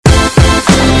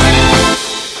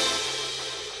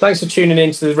Thanks for tuning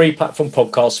in to the Replatform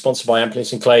podcast, sponsored by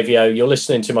Amplinks and Klaviyo. You're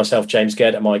listening to myself, James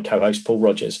Gedd, and my co-host, Paul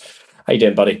Rogers. How you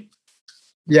doing, buddy?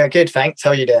 Yeah, good, thanks.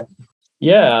 How are you doing?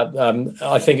 Yeah,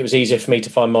 I think it was easier for me to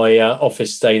find my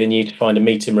office today than you to find a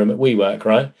meeting room at WeWork,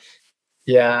 right?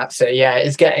 Yeah, so yeah,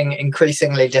 it's getting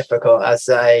increasingly difficult as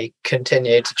they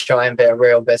continue to try and be a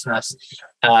real business,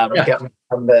 get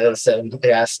numbers and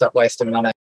stop wasting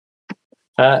money.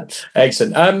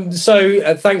 Excellent.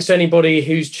 So thanks to anybody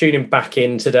who's tuning back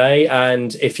in today.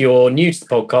 And if you're new to the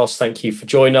podcast, thank you for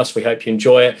joining us. We hope you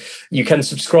enjoy it. You can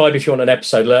subscribe if you want an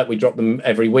episode alert. We drop them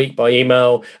every week by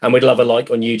email. And we'd love a like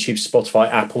on YouTube,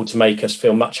 Spotify, Apple to make us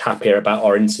feel much happier about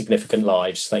our insignificant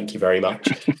lives. Thank you very much.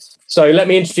 So let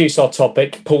me introduce our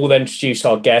topic. Paul will then introduce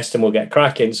our guest and we'll get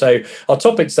cracking. So our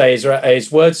topic today is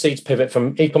Wordseed's pivot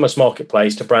from e-commerce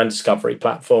marketplace to brand discovery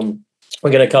platform.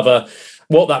 We're going to cover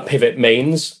what that pivot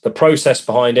means, the process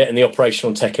behind it, and the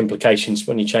operational tech implications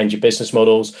when you change your business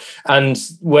models, and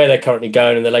where they're currently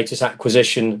going, and the latest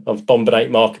acquisition of Bombinate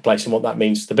Marketplace and what that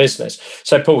means to the business.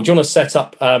 So, Paul, do you want to set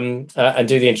up and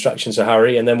do the introductions to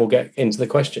Harry, and then we'll get into the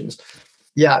questions?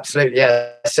 Yeah, absolutely. Yeah.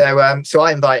 So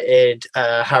I invited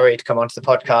Harry to come onto the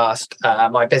podcast.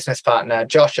 My business partner,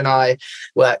 Josh, and I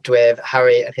worked with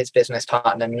Harry and his business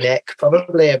partner, Nick,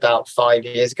 probably about 5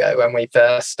 years ago when we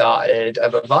first started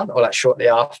Avant, or like shortly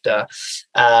after.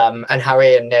 And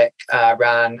Harry and Nick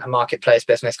ran a marketplace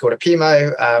business called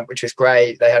Apimo, which was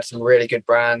great. They had some really good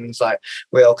brands, like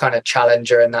real kind of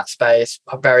challenger in that space,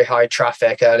 very high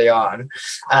traffic early on.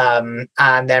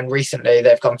 And then recently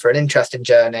they've gone for an interesting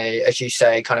journey, as you say,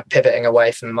 kind of pivoting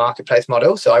away from the marketplace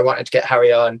model. So I wanted to get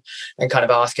Harry on and kind of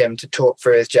ask him to talk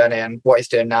through his journey and what he's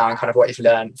doing now and kind of what he's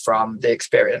learned from the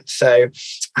experience. So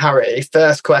Harry,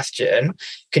 first question,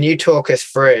 can you talk us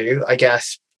through, I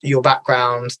guess, your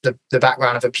background, the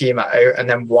background of Apimo, and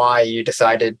then why you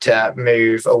decided to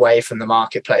move away from the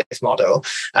marketplace model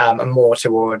and more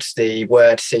towards the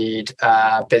Wordseed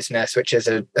business, which is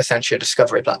essentially a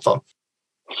discovery platform?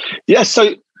 Yeah,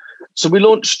 so we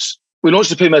launched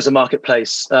Apimo as a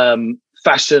marketplace,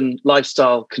 fashion,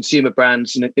 lifestyle, consumer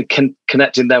brands, and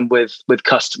connecting them with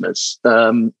customers.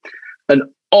 And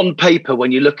on paper,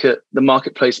 when you look at the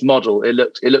marketplace model, it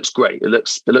looks great. It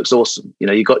looks awesome. You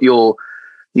know, you got your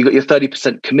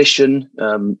 30% commission,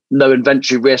 no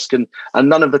inventory risk, and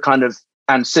none of the kind of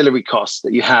ancillary costs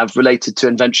that you have related to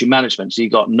inventory management. So you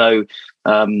got no,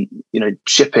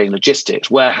 shipping, logistics,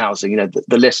 warehousing. You know,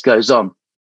 the list goes on.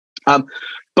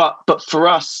 But for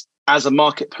us, as a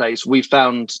marketplace, we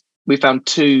found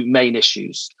two main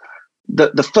issues.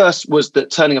 The first was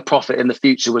that turning a profit in the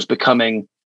future was becoming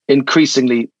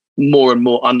increasingly more and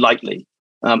more unlikely,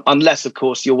 unless, of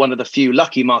course, you're one of the few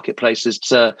lucky marketplaces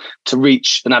to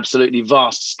reach an absolutely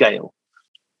vast scale.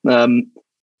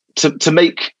 To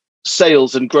make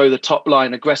sales and grow the top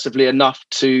line aggressively enough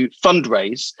to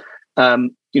fundraise,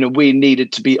 we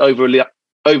needed to be overly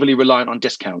reliant on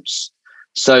discounts.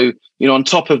 So, on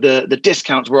top of the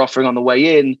discounts we're offering on the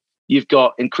way in, you've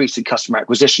got increasing customer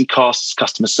acquisition costs,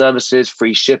 customer services,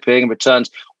 free shipping, returns,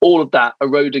 all of that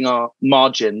eroding our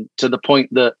margin to the point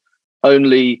that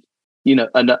only,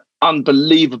 an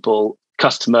unbelievable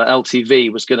customer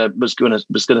LTV was going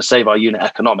to save our unit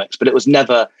economics, but it was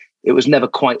never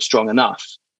quite strong enough.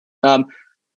 And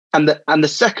the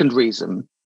second reason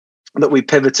that we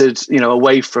pivoted,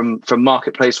 away from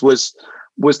marketplace was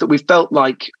that we felt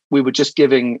like we were just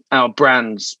giving our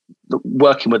brands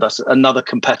working with us another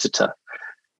competitor.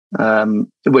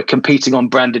 We're competing on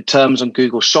branded terms on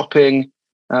Google Shopping,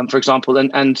 for example.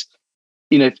 And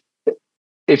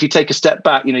if you take a step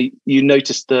back, you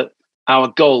notice that our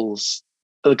goals,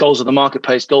 the goals of the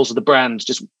marketplace, goals of the brands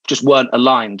just weren't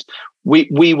aligned.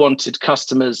 We wanted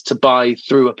customers to buy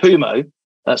through Apimo,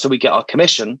 so we get our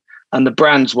commission, and the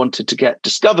brands wanted to get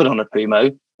discovered on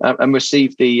Apimo and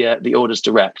receive the orders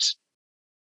direct.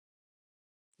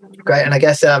 Great. And I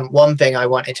guess one thing I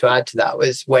wanted to add to that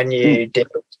was when you did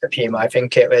Apimo, I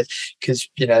think it was because,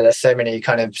 there's so many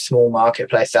kind of small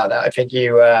marketplaces out there. I think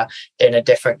you were in a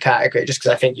different category just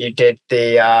because I think you did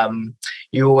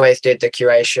you always did the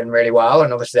curation really well.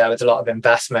 And obviously there was a lot of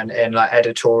investment in like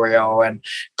editorial and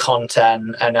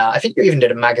content. And I think you even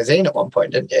did a magazine at one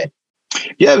point, didn't you?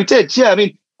 Yeah, we did. Yeah. I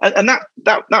mean, and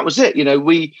that was it.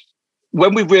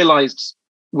 When we realized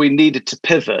we needed to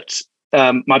pivot,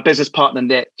 my business partner,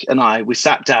 Nick, and we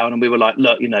sat down and we were like,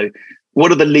 look,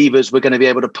 what are the levers we're going to be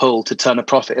able to pull to turn a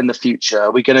profit in the future?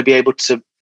 Are we going to be able to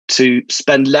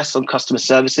spend less on customer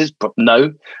services?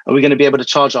 No. Are we going to be able to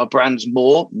charge our brands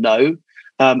more? No.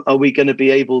 Are we going to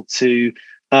be able to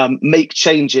make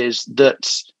changes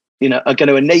that, are going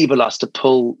to enable us to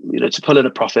pull in a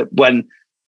profit when,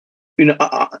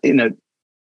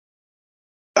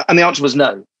 And the answer was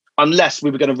no, unless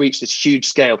we were going to reach this huge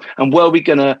scale. And were we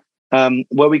going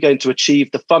to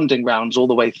achieve the funding rounds all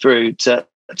the way through to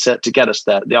get us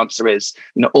there? The answer is,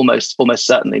 almost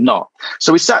certainly not.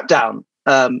 So we sat down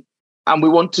and we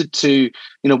wanted to,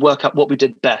 work out what we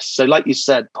did best. So like you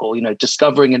said, Paul,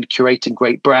 discovering and curating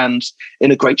great brands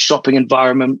in a great shopping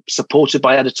environment, supported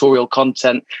by editorial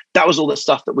content. That was all the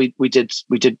stuff that we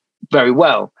did very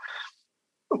well.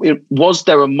 Was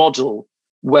there a model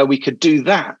where we could do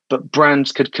that, but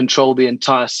brands could control the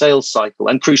entire sales cycle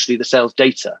and, crucially, the sales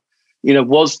data?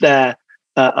 Was there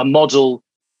a model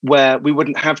where we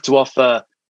wouldn't have to offer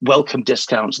welcome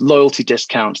discounts, loyalty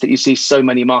discounts that you see so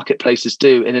many marketplaces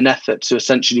do in an effort to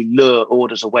essentially lure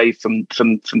orders away from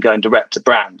going direct to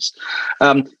brands?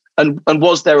 And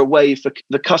was there a way for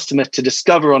the customer to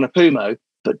discover on Apumo,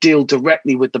 but deal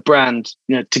directly with the brand,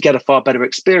 to get a far better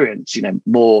experience,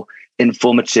 more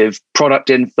informative product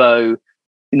info,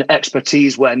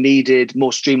 expertise where needed,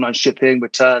 more streamlined shipping,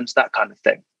 returns, that kind of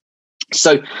thing.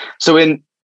 So in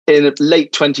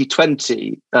late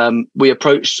 2020, we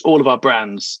approached all of our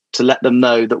brands to let them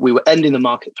know that we were ending the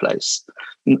marketplace,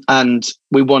 and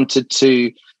we wanted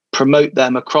to promote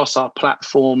them across our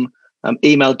platform,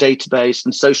 email database,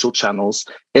 and social channels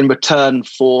in return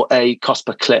for a cost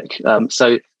per click.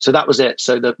 So that was it.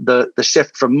 So the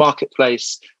shift from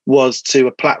marketplace was to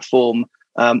a platform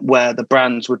where the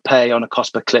brands would pay on a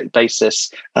cost per click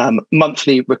basis,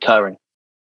 monthly recurring.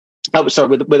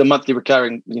 With a monthly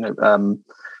recurring,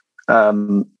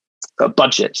 a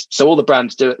budget. So all the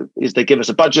brands do is they give us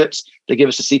a budget, they give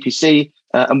us a CPC,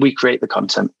 and we create the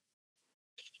content.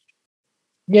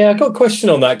 Yeah, I got a question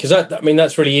on that, because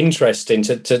that's really interesting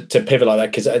to pivot like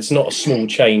that, because it's not a small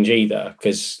change either,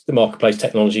 because the marketplace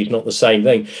technology is not the same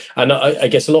thing. And I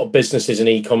guess a lot of businesses in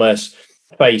e-commerce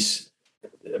face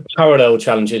parallel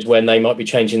challenges when they might be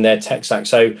changing their tech stack.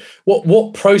 So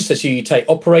what process do you take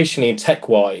operationally and tech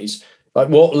wise? Like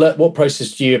what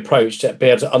process do you approach to be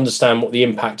able to understand what the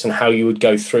impact and how you would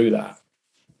go through that?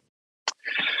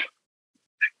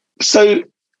 So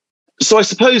I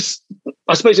suppose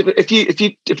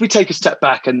if we take a step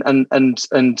back and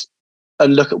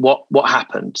look at what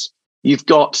happened, you've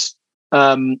got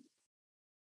from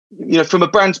a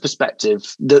brand's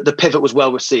perspective, the pivot was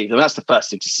well received, and that's the first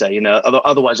thing to say.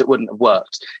 Otherwise it wouldn't have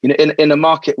worked. In a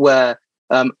market where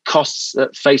costs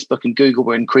at Facebook and Google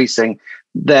were increasing,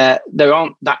 there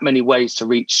aren't that many ways to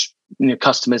reach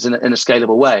customers in a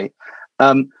scalable way.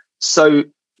 So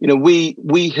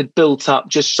we had built up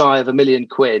just shy of £1 million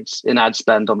in ad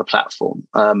spend on the platform.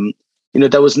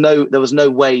 There was no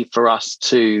way for us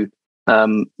to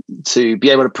be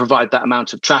able to provide that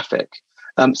amount of traffic.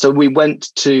 So we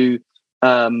went to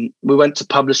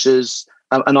publishers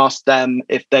and asked them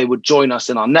if they would join us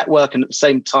in our network. And at the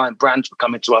same time, brands were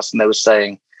coming to us and they were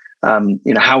saying,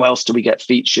 how else do we get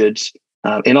featured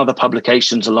in other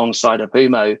publications alongside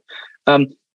Apumo?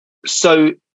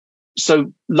 So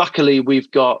luckily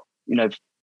we've got,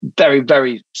 very,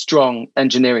 very strong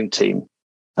engineering team.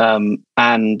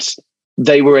 And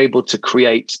they were able to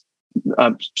create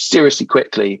seriously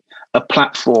quickly a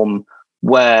platform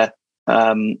where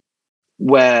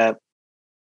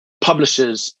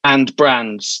publishers and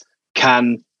brands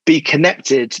can be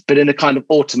connected, but in a kind of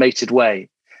automated way.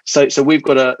 So we've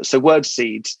got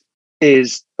WordSeed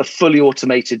is a fully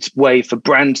automated way for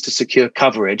brands to secure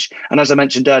coverage. And as I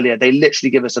mentioned earlier, they literally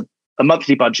give us a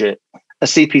monthly budget, a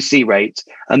CPC rate,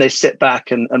 and they sit back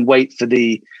and wait for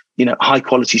the high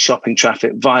quality shopping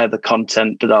traffic via the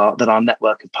content that our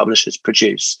network of publishers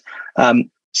produce.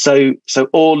 So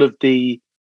all of the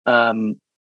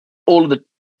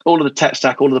tech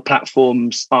stack, all of the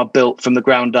platforms are built from the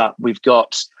ground up. We've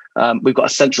got a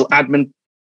central admin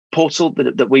portal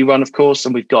that we run, of course,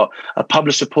 and we've got a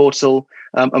publisher portal,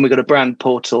 and we've got a brand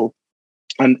portal.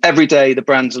 And every day the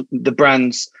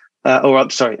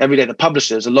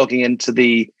publishers are logging into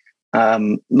the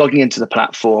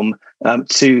platform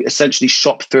to essentially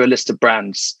shop through a list of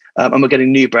brands, and we're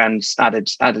getting new brands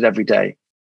added every day.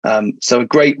 So a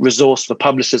great resource for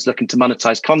publishers looking to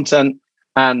monetize content,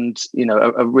 and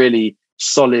a really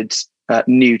solid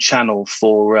new channel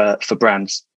for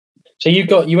brands. So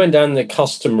you went down the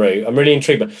custom route. I'm really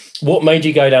intrigued. But what made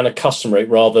you go down a custom route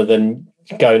rather than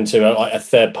go into a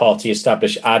third-party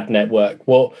established ad network?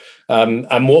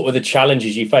 And what were the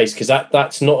challenges you faced? Because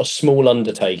that's not a small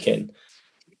undertaking.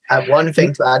 One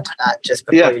thing to add to that, just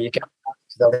before you go,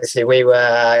 obviously we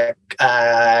were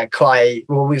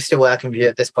we're still working with you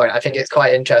at this point. I think it's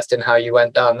quite interesting how you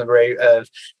went down the route of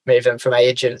moving from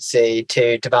agency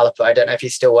to developer. I don't know if you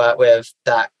still work with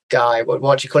that guy.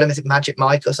 What do you call him? Is it Magic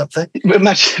Mike or something?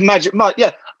 Magic Mike,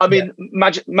 yeah. I mean,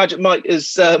 Magic Mike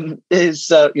is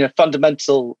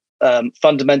fundamental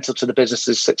to the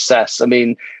business's success. I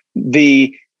mean,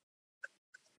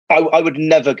 I would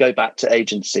never go back to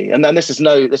agency, and then this is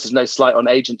no slight on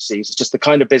agencies. It's just the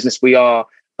kind of business we are.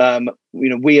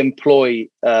 We employ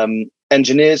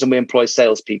engineers and we employ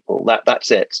salespeople.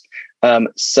 That's it.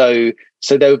 So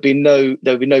there would be no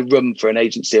room for an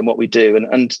agency in what we do.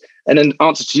 And in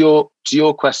answer to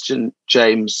your question,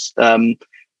 James,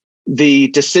 the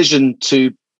decision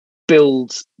to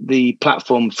build the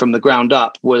platform from the ground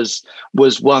up was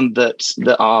one that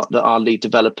our lead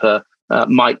developer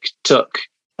Mike took.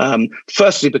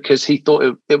 Firstly, because he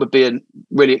thought it would be a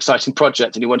really exciting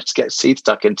project and he wanted to get his teeth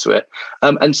stuck into it.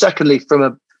 And secondly,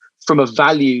 from a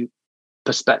value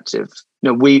perspective,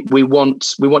 we want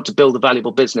to build a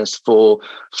valuable business for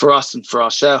us and for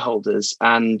our shareholders,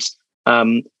 and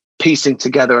piecing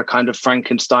together a kind of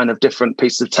Frankenstein of different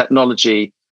pieces of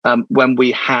technology when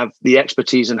we have the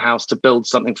expertise in house to build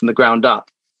something from the ground up.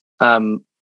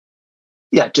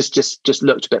 Just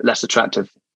looked a bit less attractive.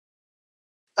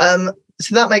 So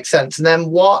that makes sense. And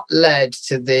then what led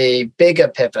to the bigger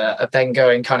pivot of then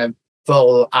going kind of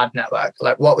full ad network?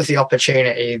 Like, what was the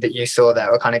opportunity that you saw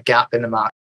there, or kind of gap in the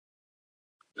market?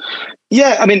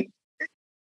 Yeah, I mean,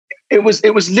 it was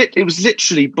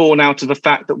literally born out of the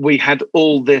fact that we had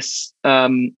all this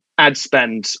ad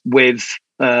spend with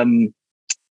nowhere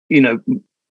to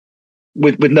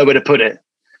put it.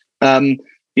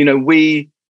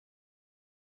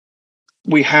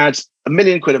 We had £1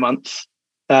 million a month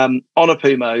on a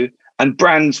Pumo, and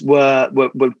brands were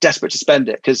desperate to spend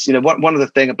it, because one of the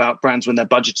thing about brands when they're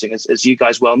budgeting, as you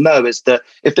guys well know, is that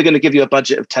if they're going to give you a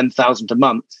budget of 10,000 a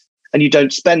month and you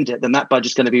don't spend it, then that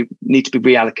budget's going to need to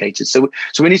be reallocated. So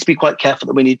we need to be quite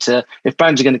careful that if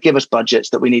brands are going to give us budgets,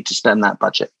 that we need to spend that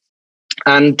budget.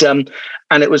 And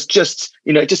it was just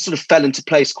it just sort of fell into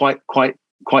place quite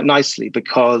nicely,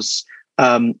 because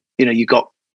you got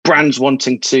brands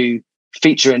wanting to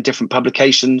feature in different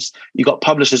publications. You got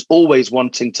publishers always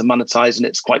wanting to monetize, and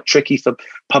it's quite tricky for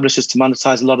publishers to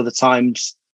monetize a lot of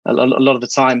the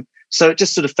time. So it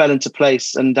just sort of fell into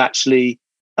place, and actually,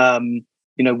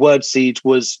 WordSeed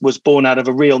was born out of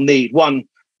a real need. One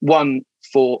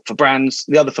for brands,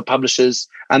 the other for publishers,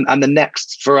 and the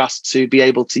next for us to be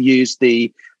able to use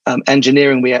the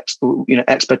engineering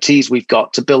expertise we've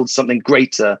got to build something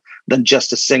greater than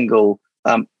just a single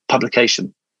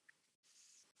publication.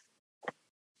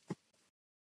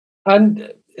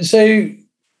 And so,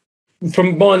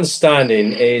 from my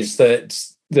understanding, is that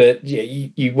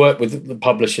you work with the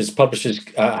publishers. Publishers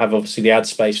have obviously the ad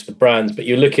space for the brands, but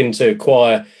you're looking to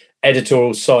acquire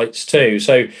editorial sites too.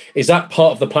 So, is that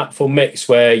part of the platform mix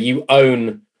where you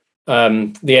own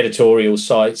the editorial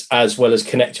sites as well as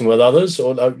connecting with others,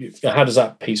 or how does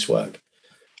that piece work?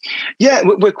 Yeah,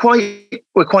 we're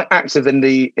quite active in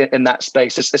that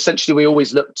space. Essentially, we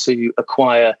always look to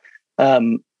acquire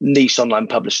niche online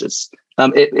publishers.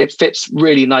 It fits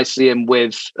really nicely in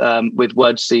with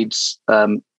WordSeed's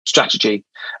strategy.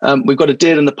 We've got a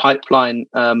deal in the pipeline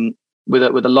with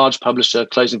a large publisher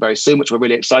closing very soon, which we're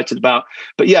really excited about.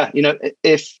 But yeah,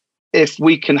 if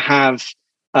we can have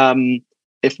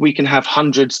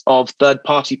hundreds of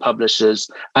third-party publishers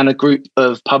and a group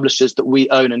of publishers that we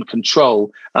own and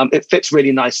control, it fits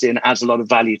really nicely and adds a lot of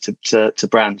value to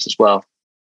brands as well.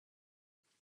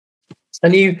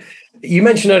 And you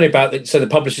mentioned earlier about that. So the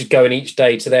publishers go in each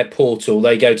day to their portal.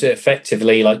 They go to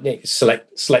effectively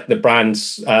select the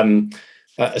brands,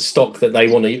 a stock that they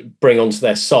want to bring onto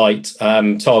their site,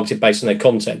 targeted based on their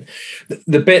content.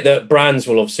 The bit that brands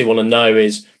will obviously want to know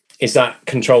is that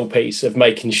control piece of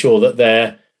making sure that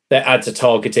their ads are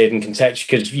targeted and contextual,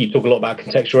 because you talk a lot about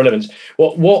contextual relevance.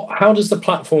 How does the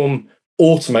platform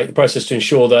automate the process to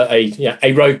ensure that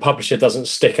a rogue publisher doesn't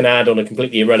stick an ad on a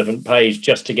completely irrelevant page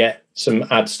just to get some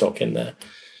ad stock in there?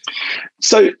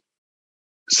 So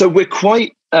we're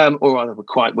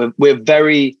we're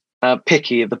very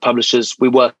picky of the publishers we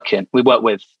work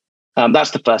with.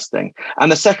 That's the first thing.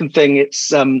 And the second thing, it's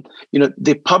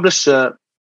the publisher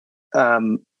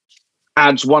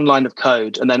adds one line of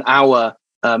code, and then our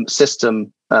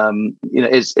system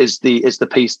is the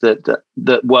piece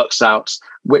that works out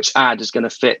which ad is going to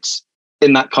fit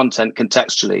in that content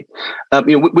contextually.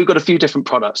 We've got a few different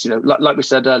products. Like we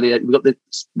said earlier,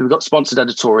 we've got sponsored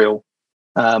editorial,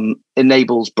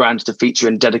 enables brands to feature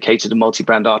in dedicated and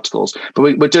multi-brand articles.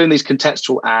 But we're doing these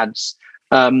contextual ads,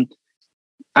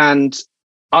 and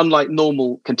unlike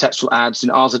normal contextual ads,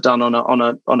 ours are done on a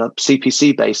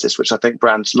CPC basis, which I think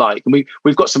brands like. And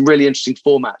we've got some really interesting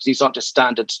formats. These aren't just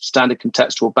standard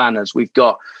contextual banners. We've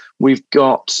got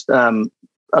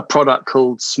a product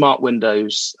called Smart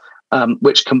Windows,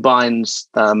 which combines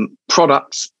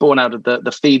products born out of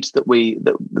the feeds that we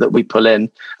pull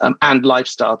in, and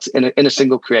lifestyle in a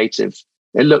single creative.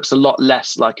 It looks a lot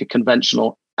less like a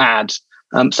conventional ad.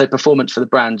 So performance for the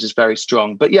brands is very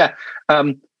strong. But yeah,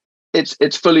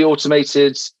 it's fully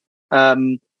automated.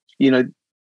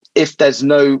 If there's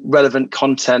no relevant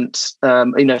content,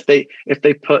 if they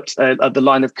put the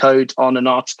line of code on an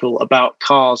article about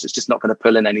cars, it's just not going to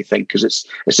pull in anything because it's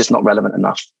just not relevant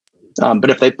enough. But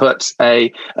if they put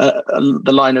the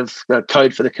line of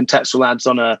code for the contextual ads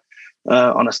on a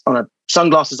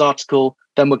sunglasses article,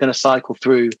 then we're going to cycle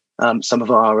through some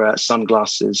of our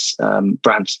sunglasses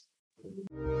brands.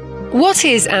 What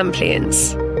is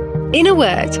Amplience? In a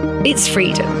word, it's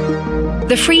freedom.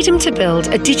 The freedom to build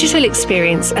a digital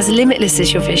experience as limitless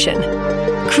as your vision.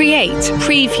 Create,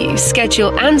 preview,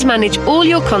 schedule, and manage all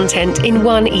your content in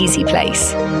one easy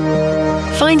place.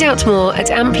 Find out more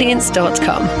at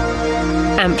amplience.com.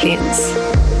 Amplience.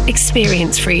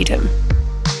 Experience freedom.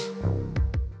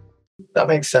 That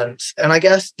makes sense. And I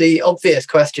guess the obvious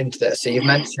question to this, so you've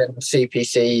mentioned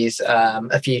CPCs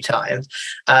a few times.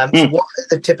 So what are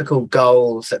the typical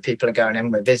goals that people are going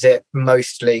in with? Is it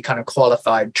mostly kind of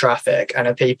qualified traffic? And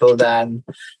are people then,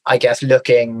 I guess,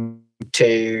 looking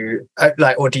to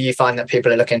or do you find that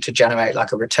people are looking to generate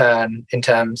like a return in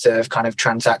terms of kind of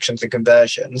transactions and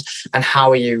conversions? And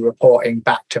how are you reporting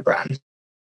back to brands?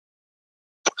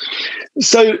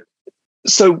 So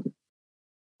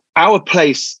our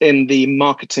place in the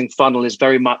marketing funnel is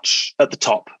very much at the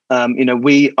top.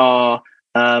 We are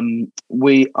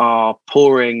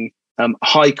pouring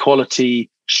high quality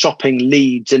shopping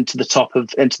leads into the top of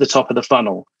the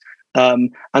funnel,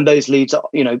 and those leads are,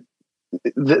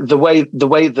 the way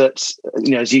that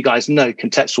as you guys know,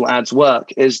 contextual ads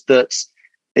work is that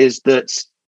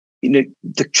the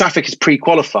traffic is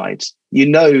pre-qualified.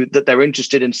 That they're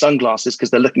interested in sunglasses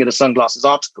because they're looking at a sunglasses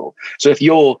article. So if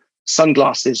your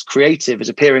sunglasses creative is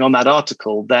appearing on that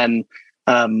article, then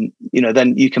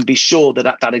then you can be sure that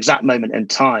at that exact moment in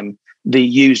time the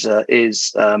user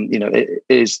is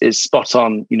is spot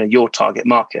on your target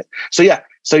market. So yeah,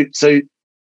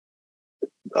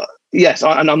 yes,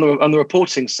 and on the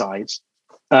reporting side,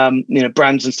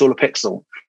 brands install a pixel.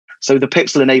 So the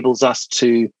pixel enables us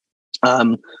to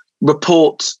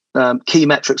report key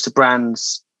metrics to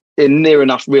brands in near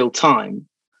enough real time,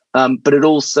 but it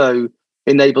also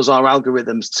enables our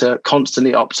algorithms to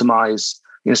constantly optimize,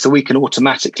 so we can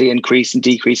automatically increase and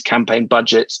decrease campaign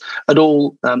budgets at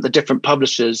all the different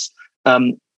publishers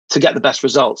to get the best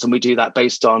results. And we do that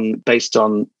based on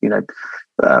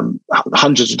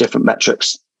hundreds of different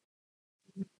metrics.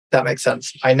 That makes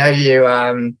sense. I know you.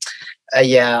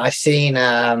 I've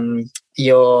seen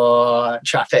your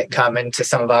traffic come into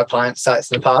some of our client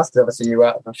sites in the past. Obviously, you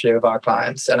work with a few of our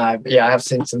clients, and I have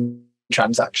seen some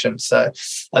transactions. So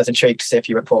I was intrigued to see if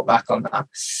you report back on that.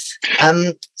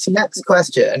 So next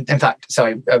question. In fact,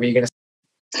 sorry, are you going to?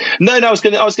 No, I was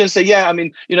going to say, yeah. I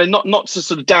mean, not to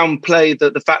sort of downplay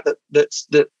the fact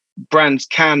that brands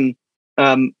can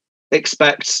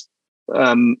expect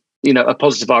a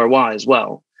positive ROI as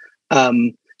well.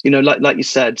 Like you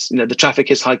said, the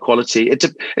traffic is high quality.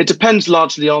 It depends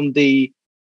largely on the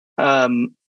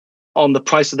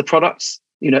price of the products.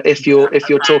 If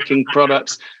you're talking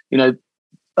products,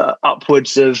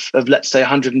 upwards of let's say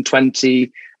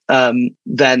 120,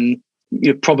 then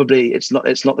probably it's not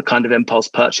the kind of impulse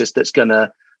purchase that's going to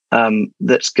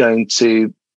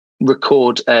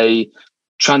record a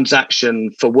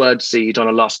transaction for word seed on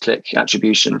a last click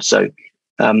attribution. So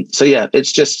yeah,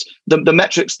 it's just the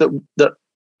metrics that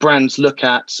brands look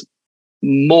at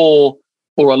more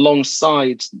or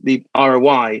alongside the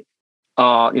ROI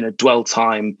are dwell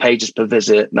time, pages per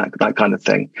visit, that kind of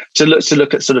thing. To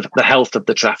look at sort of the health of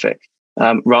the traffic,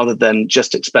 rather than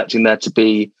just expecting there to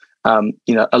be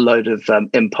a load of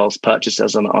impulse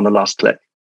purchases on a last click.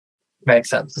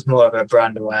 Makes sense. It's more of a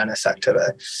brand awareness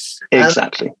activity.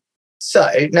 Exactly. So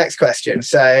next question.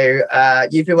 So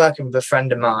you've been working with a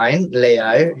friend of mine,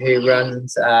 Leo, who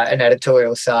runs an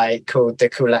editorial site called The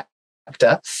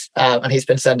Collector, and he's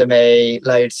been sending me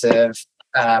loads of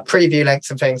preview links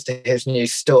and things to his new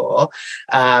store,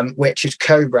 which is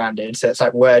co-branded. So it's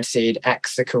like Wordseed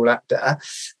X The Collector.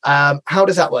 How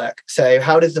does that work? So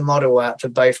how does the model work for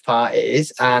both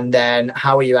parties? And then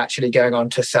how are you actually going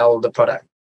on to sell the product?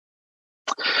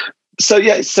 So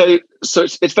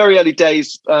it's very early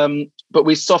days, but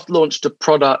we soft launched a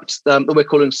product that we're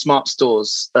calling Smart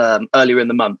Stores earlier in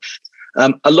the month.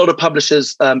 A lot of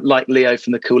publishers like Leo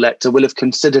from The Collector will have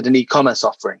considered an e-commerce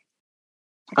offering.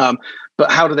 But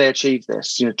how do they achieve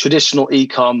this? Traditional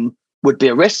e-com would be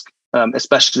a risk.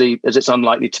 especially as it's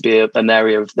unlikely to be an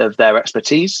area of their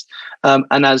expertise.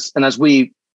 And as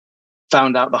we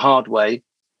found out the hard way,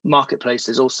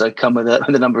 marketplaces also come with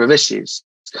a number of issues.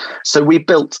 So we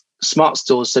built smart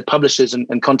stores so publishers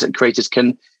and content creators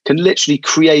can literally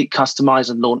create, customize,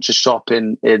 and launch a shop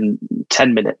in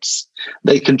 10 minutes.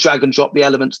 They can drag and drop the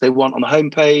elements they want on the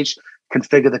homepage,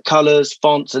 configure the colors,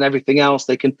 fonts, and everything else.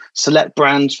 They can select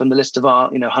brands from the list of our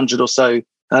 100 or so,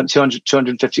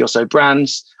 250 or so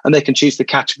brands, and they can choose the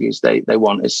categories they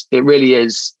want. It really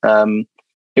is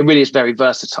very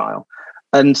versatile,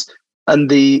 and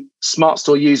the smart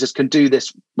store users can do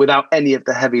this without any of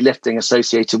the heavy lifting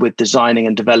associated with designing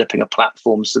and developing a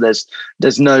platform. So there's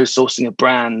no sourcing of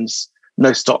brands,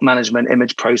 no stock management,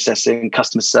 image processing,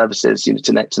 customer services,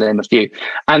 to name a few.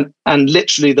 And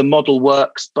literally the model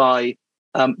works by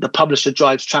the publisher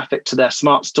drives traffic to their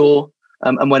smart store.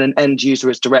 And when an end user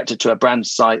is directed to a brand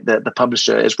site, the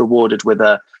publisher is rewarded with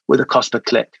a cost per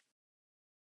click.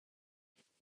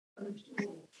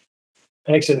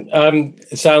 Excellent.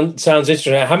 Sounds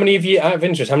interesting. How many of you, out of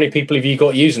interest, how many people have you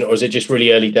got using it, or is it just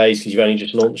really early days because you've only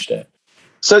just launched it?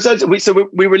 So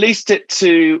we released it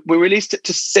to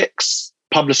 6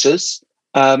 publishers,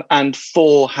 and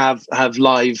 4 have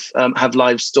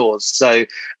live stores. So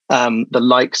the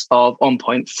likes of On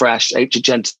Point Fresh, H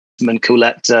Gentleman,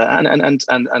 Coolette,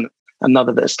 and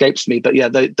another that escapes me. But yeah,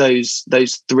 those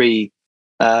 3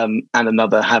 and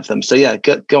another have them. So yeah,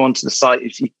 go onto the site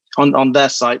if you. On their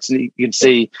sites, and you can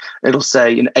see it'll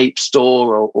say an Ape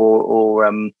store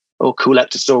or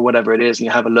Coolette store, or whatever it is, and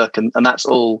you have a look, and that's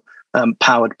all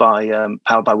powered by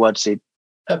Wordseed.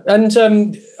 And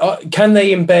can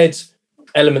they embed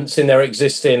elements in their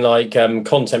existing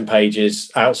content pages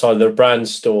outside of the brand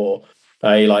store?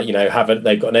 They've got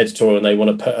an editorial and they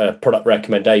want to put product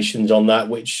recommendations on that,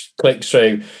 which clicks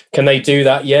through. Can they do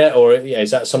that yet, or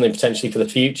is that something potentially for the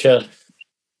future?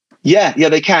 Yeah,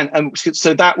 they can.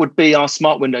 So that would be our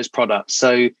Smart Windows product.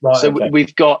 So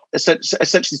we've got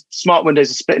essentially Smart Windows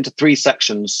is split into 3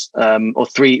 sections, or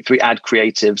three ad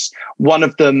creatives. One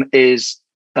of them is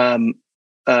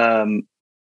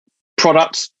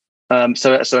product,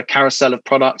 so a carousel of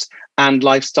product and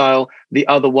lifestyle. The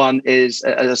other one is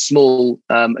a small,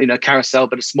 carousel,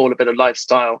 but a smaller bit of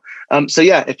lifestyle. So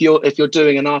yeah, if you're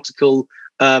doing an article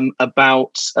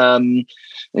about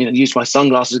use my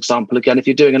sunglasses example again. If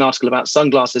you're doing an article about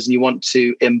sunglasses and you want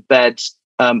to embed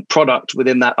product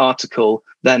within that article,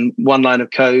 then one line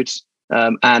of code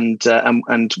and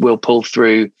we'll pull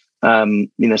through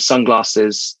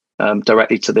sunglasses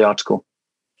directly to the article.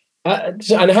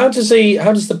 And how does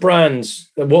the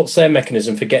brands, what's their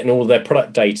mechanism for getting all their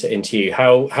product data into you?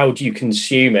 How do you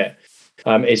consume it?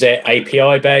 Is it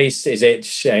API based? Is it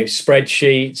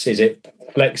spreadsheets? Is it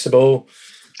flexible?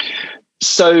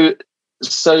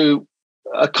 So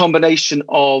a combination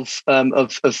of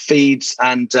feeds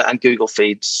and Google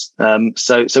feeds.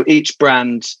 So each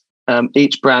brand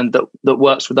that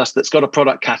works with us that's got a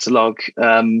product catalog,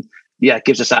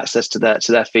 gives us access to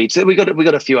their feeds. So we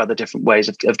got a few other different ways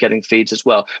of getting feeds as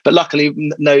well. But luckily,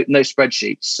 no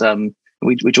spreadsheets.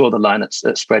 We draw the line at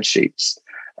spreadsheets.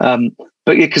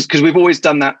 But yeah, because we've always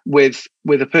done that with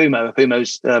Apumo.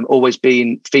 Apumo's always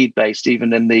been feed based,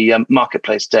 even in the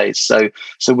marketplace days. So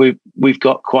we've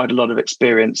got quite a lot of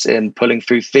experience in pulling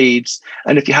through feeds.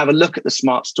 And if you have a look at the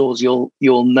smart stores, you'll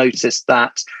notice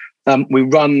that we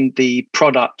run the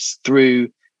products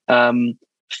through an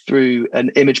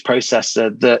image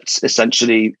processor that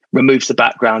essentially removes the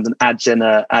background and adds in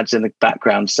a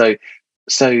background. So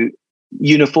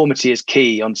uniformity is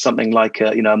key on something like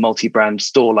a multi-brand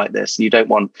store like this. You don't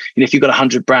want, if you've got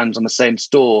 100 brands on the same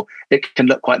store, it can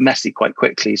look quite messy quite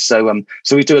quickly. So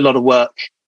we do a lot of work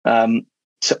to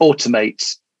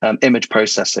automate image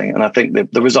processing, and I think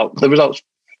the result's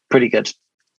pretty good.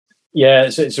 Yeah,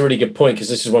 it's a really good point, because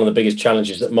this is one of the biggest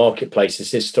challenges that marketplaces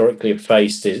historically have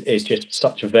faced is just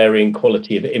such a varying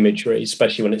quality of imagery,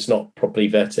 especially when it's not properly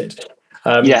vetted.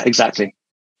 Yeah, exactly.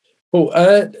 Well,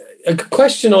 a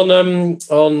question on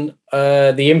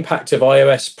the impact of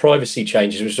iOS privacy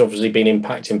changes, which has obviously been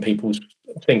impacting people's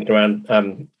thinking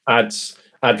around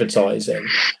advertising.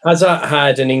 Has that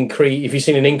had an increase? Have you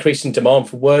seen an increase in demand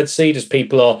for Wordseed as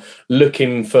people are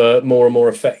looking for more and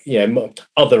more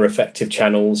other effective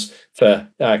channels for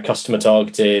customer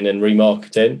targeting and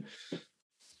remarketing?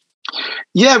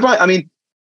 Yeah, right. I mean,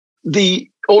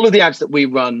 all of the ads that we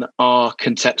run are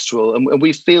contextual, and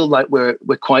we feel like we're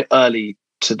quite early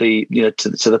to the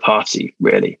to the party,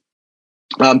 really.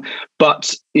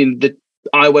 But in the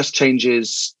iOS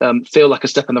changes feel like a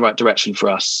step in the right direction for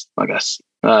us, I guess.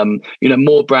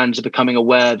 More brands are becoming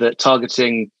aware that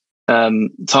targeting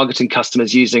targeting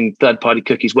customers using third-party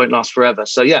cookies won't last forever.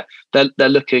 So yeah, they're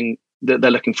looking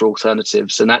for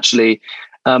alternatives. And actually,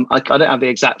 I don't have the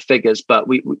exact figures, but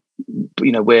we've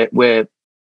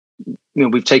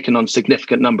taken on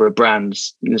significant number of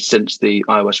brands since the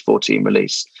iOS 14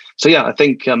 release. So yeah, I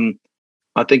think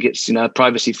it's a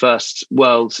privacy first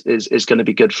world is going to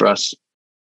be good for us.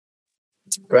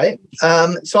 Great.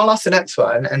 So I'll ask the next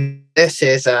one, and this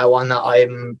is one that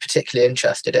I'm particularly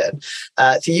interested in.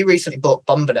 So you recently bought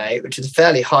Bombinate, which is a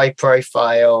fairly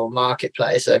high-profile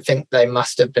marketplace. I think they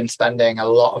must have been spending a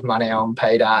lot of money on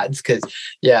paid ads because,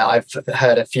 I've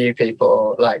heard a few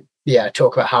people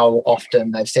talk about how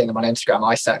often they've seen them on Instagram.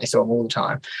 I certainly saw them all the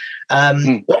time.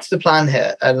 What's the plan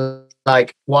here? And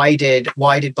why did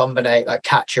Bombinate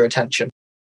catch your attention?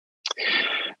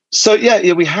 So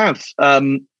we have.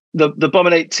 The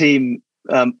Bombinate team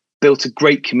built a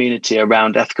great community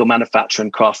around ethical manufacture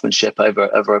and craftsmanship over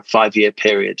a 5-year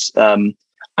period,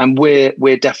 and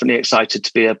we're definitely excited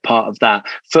to be a part of that.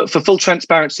 For full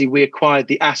transparency, we acquired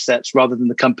the assets rather than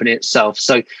the company itself.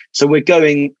 So we're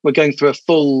going through a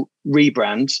full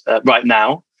rebrand right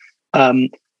now.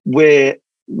 We're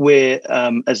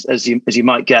as you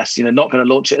might guess, not going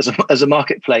to launch it as a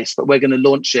marketplace, but we're going to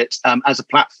launch it as a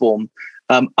platform.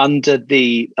 Under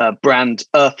the brand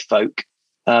Earthfolk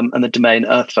and the domain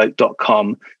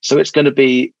earthfolk.com. So it's going to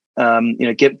be,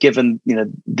 given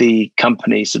the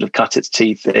company sort of cut its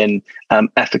teeth in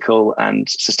ethical and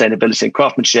sustainability and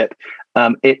craftsmanship,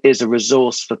 it is a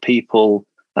resource for people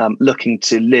looking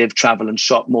to live, travel, and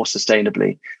shop more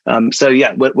sustainably.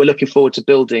 We're looking forward to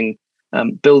building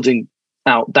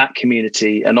out that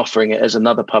community and offering it as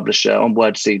another publisher on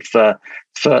Wordseed for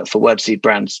Wordseed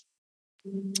brands.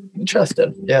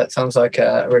 Interesting. Yeah, it sounds like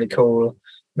a really cool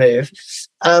move.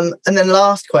 And then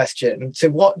last question. So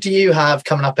what do you have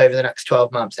coming up over the next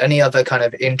 12 months? Any other kind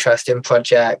of interesting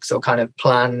projects or kind of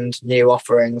planned new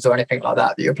offerings or anything like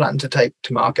that you're planning to take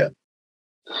to market?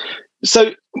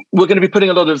 So we're going to be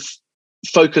putting a lot of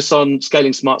focus on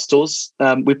scaling smart stores.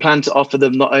 We plan to offer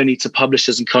them not only to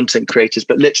publishers and content creators,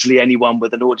 but literally anyone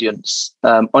with an audience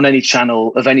on any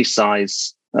channel of any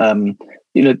size.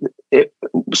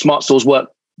 Smart stores work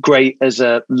great as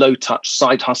a low touch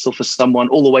side hustle for someone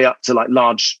all the way up to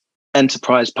large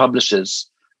enterprise publishers.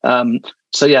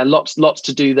 Lots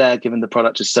to do there given the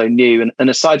product is so new. And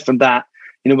aside from that,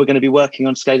 we're going to be working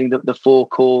on scaling the 4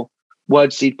 core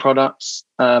Wordseed products,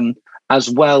 as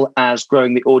well as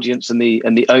growing the audience and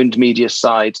the owned media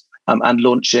side, and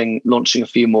launching a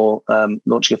few more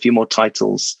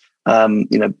titles, in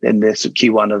this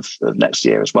Q1 of next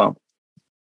year as well.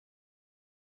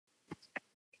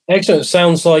 Excellent.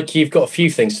 Sounds like you've got a few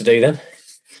things to do then.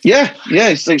 Yeah,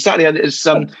 exactly. It's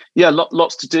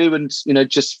lots to do, and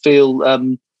just feel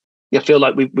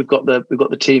like we've got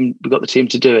the team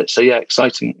to do it. So yeah,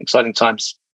 exciting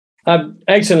times.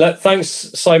 Excellent. Thanks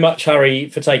so much, Harry,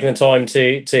 for taking the time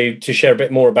to share a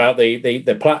bit more about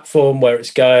the platform, where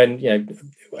it's going,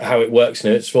 how it works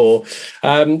and who it's for.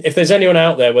 If there's anyone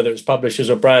out there, whether it's publishers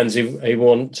or brands who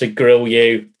want to grill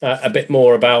you a bit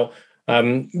more about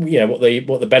what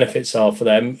the benefits are for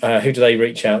them, who do they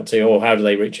reach out to, or how do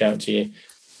they reach out to you?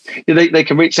 Yeah, they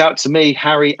can reach out to me,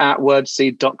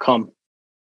 harry@wordseed.com.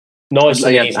 Nice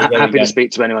and easy. Happy to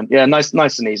speak to anyone. Yeah, nice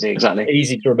and easy. Exactly.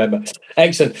 Easy to remember.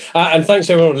 Excellent. And thanks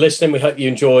everyone for listening. We hope you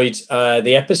enjoyed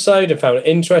the episode and found it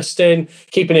interesting.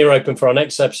 Keep an ear open for our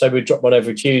next episode. We'll drop one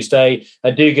every Tuesday.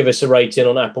 And do give us a rating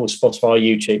on Apple, Spotify,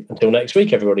 YouTube. Until next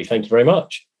week, everybody. Thank you very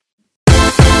much.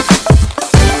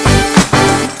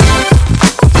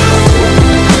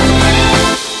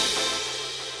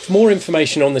 For more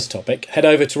information on this topic, head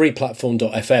over to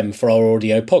replatform.fm for our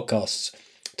audio podcasts.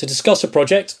 To discuss a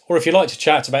project, or if you'd like to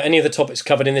chat about any of the topics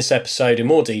covered in this episode in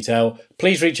more detail,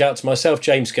 please reach out to myself,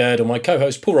 James Gurd, or my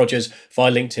co-host Paul Rogers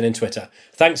via LinkedIn and Twitter.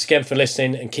 Thanks again for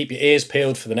listening, and keep your ears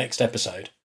peeled for the next episode.